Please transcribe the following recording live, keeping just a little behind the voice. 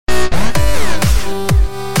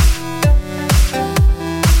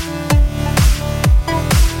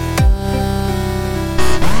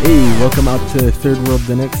Welcome out to Third World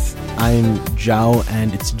Linux. I'm Zhao,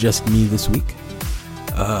 and it's just me this week.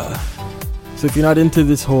 So if you're not into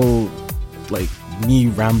this whole, like, me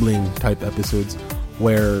rambling type episodes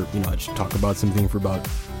where, I just talk about something for about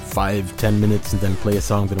 5-10 minutes and then play a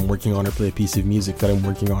song that I'm working on or play a piece of music that I'm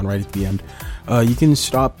working on right at the end, you can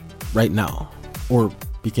stop right now, or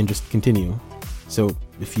you can just continue. So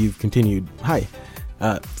if you've continued, hi,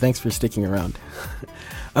 thanks for sticking around.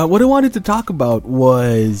 What I wanted to talk about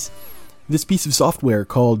was this piece of software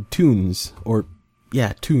called Toonz,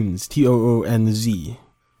 Toonz, Toonz,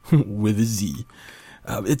 with a Z.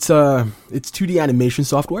 It's 2D animation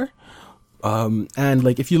software, and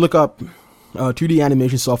like if you look up 2D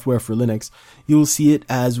animation software for Linux, you'll see it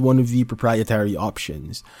as one of the proprietary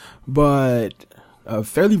options. But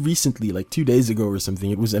fairly recently, like 2 days ago or something,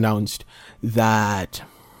 it was announced that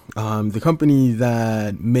the company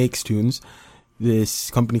that makes Toonz, this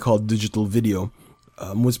company called Digital Video,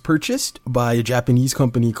 was purchased by a Japanese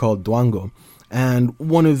company called Dwango. And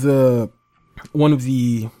one of the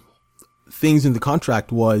things in the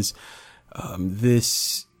contract was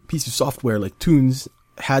this piece of software, like Toonz,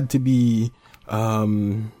 had to be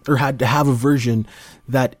or had to have a version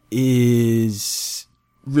that is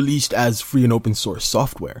released as free and open source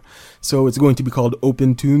software. So it's going to be called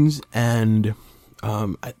OpenToonz, and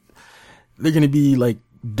they're going to be like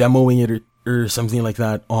demoing it or something like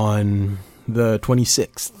that on the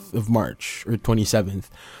 26th of March or 27th.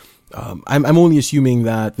 I'm only assuming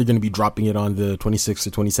that they're going to be dropping it on the 26th or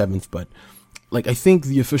 27th, but like I think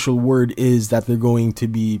the official word is that they're going to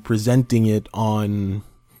be presenting it on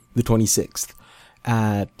the 26th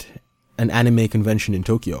at an anime convention in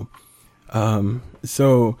Tokyo.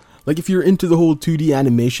 So like if you're into the whole 2D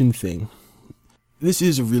animation thing, this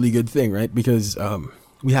is a really good thing, right? Because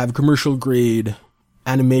we have commercial grade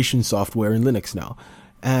animation software in Linux now.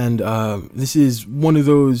 And this is one of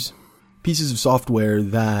those pieces of software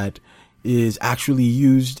that is actually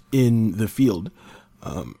used in the field.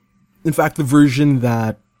 In fact, the version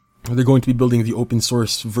that they're going to be building the open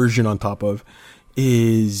source version on top of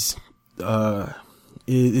is the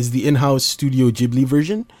in-house Studio Ghibli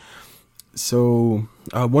version. So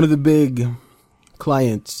one of the big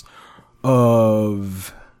clients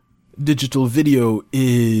of Digital Video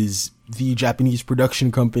is the Japanese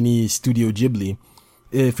production company Studio Ghibli.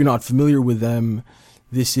 If you're not familiar with them,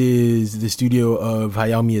 this is the studio of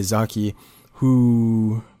Hayao Miyazaki,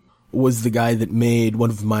 who was the guy that made one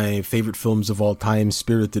of my favorite films of all time,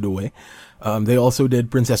 Spirited Away. They also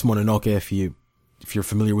did Princess Mononoke, if you're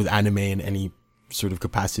familiar with anime in any sort of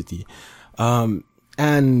capacity. And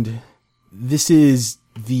this is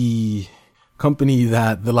the company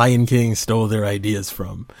that The Lion King stole their ideas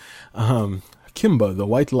from. Kimba, the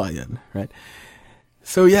White Lion, right?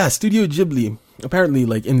 So yeah, Studio Ghibli, apparently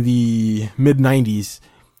like in the mid-90s,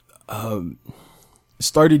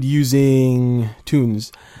 started using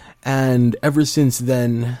Toonz, and ever since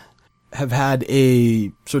then have had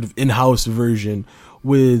a sort of in-house version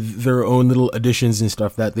with their own little additions and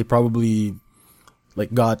stuff that they probably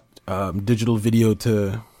like got Digital Video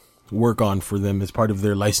to work on for them as part of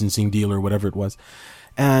their licensing deal or whatever it was.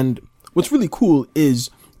 And what's really cool is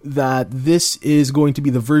that this is going to be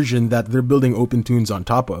the version that they're building OpenToonz on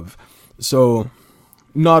top of. So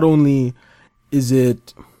not only is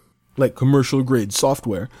it like commercial grade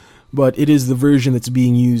software, but it is the version that's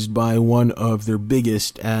being used by one of their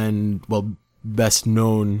biggest and, well, best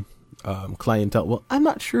known clientele. Well, I'm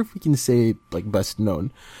not sure if we can say like best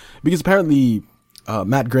known, because apparently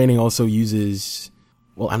Matt Groening also uses,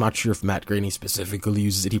 well, I'm not sure if Matt Groening specifically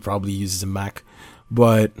uses it. He probably uses a Mac,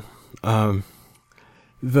 but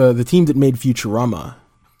the team that made Futurama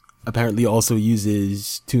apparently also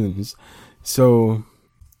uses Toonz. So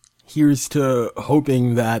here's to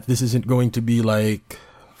hoping that this isn't going to be like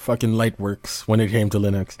fucking Lightworks when it came to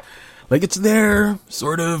Linux. Like, it's there,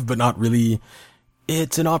 sort of, but not really.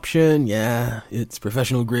 It's an option, yeah. It's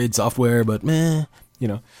professional grade software, but meh,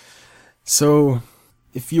 So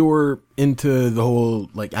if you're into the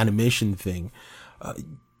whole like animation thing,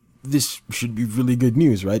 this should be really good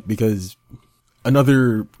news, right? Because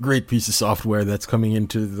another great piece of software that's coming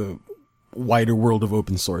into the wider world of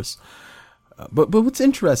open source. But what's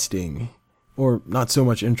interesting, or not so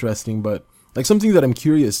much interesting, but like something that I'm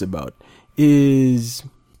curious about is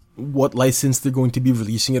what license they're going to be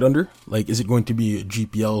releasing it under. Like, is it going to be a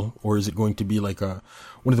GPL, or is it going to be like one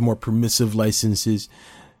of the more permissive licenses,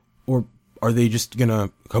 or are they just gonna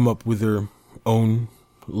come up with their own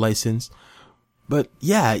license? But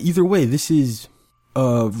yeah, either way, this is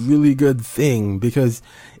a really good thing because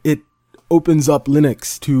it opens up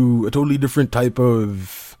Linux to a totally different type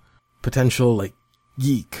of potential like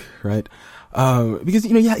geek, right? Because,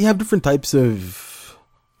 you have different types of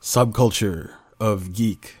subculture of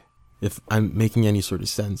geek, if I'm making any sort of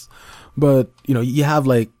sense. But, you have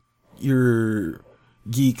like your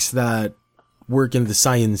geeks that work in the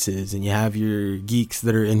sciences, and you have your geeks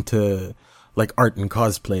that are into like art and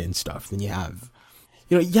cosplay and stuff. Then you have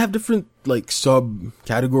different like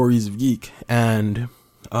subcategories of geek, and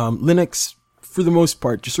Linux, for the most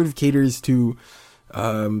part, just sort of caters to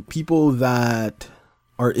people that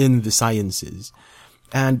are in the sciences.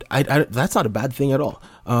 And I that's not a bad thing at all.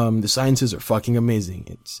 The sciences are fucking amazing.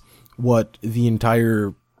 It's what the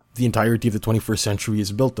entirety of the 21st century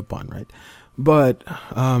is built upon, right? But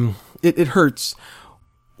it hurts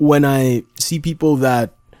when I see people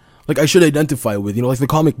that like I should identify with, like the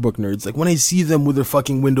comic book nerds. Like when I see them with their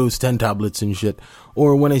fucking Windows 10 tablets and shit,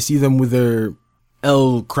 or when I see them with their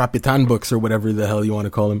El Crapitan books or whatever the hell you want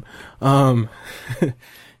to call them.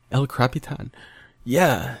 El Crapitan.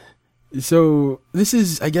 Yeah. So this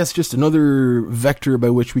is, I guess, just another vector by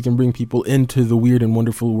which we can bring people into the weird and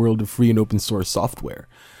wonderful world of free and open source software.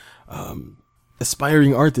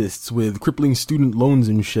 Aspiring artists with crippling student loans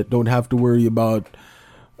and shit don't have to worry about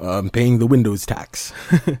paying the Windows tax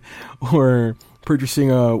or purchasing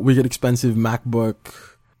a wicked expensive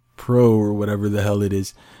MacBook Pro or whatever the hell it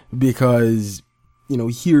is, because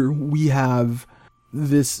here we have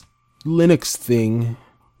this Linux thing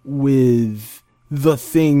with the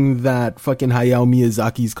thing that fucking Hayao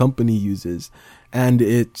Miyazaki's company uses, and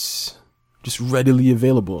it's just readily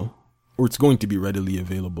available, or it's going to be readily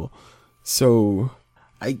available. So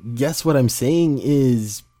I guess what I'm saying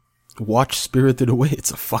is watch Spirited Away.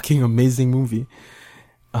 It's a fucking amazing movie.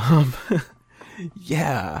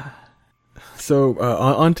 Yeah. So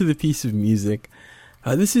on to the piece of music.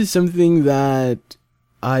 This is something that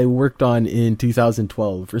I worked on in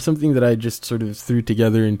 2012, or something that I just sort of threw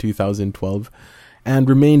together in 2012 and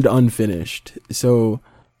remained unfinished. So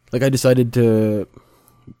I decided to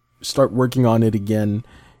start working on it again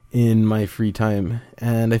in my free time,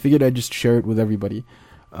 and I figured I'd just share it with everybody.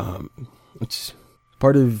 It's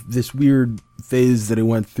part of this weird phase that I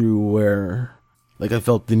went through where I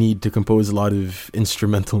felt the need to compose a lot of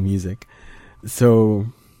instrumental music. So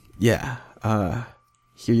yeah,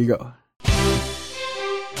 here you go.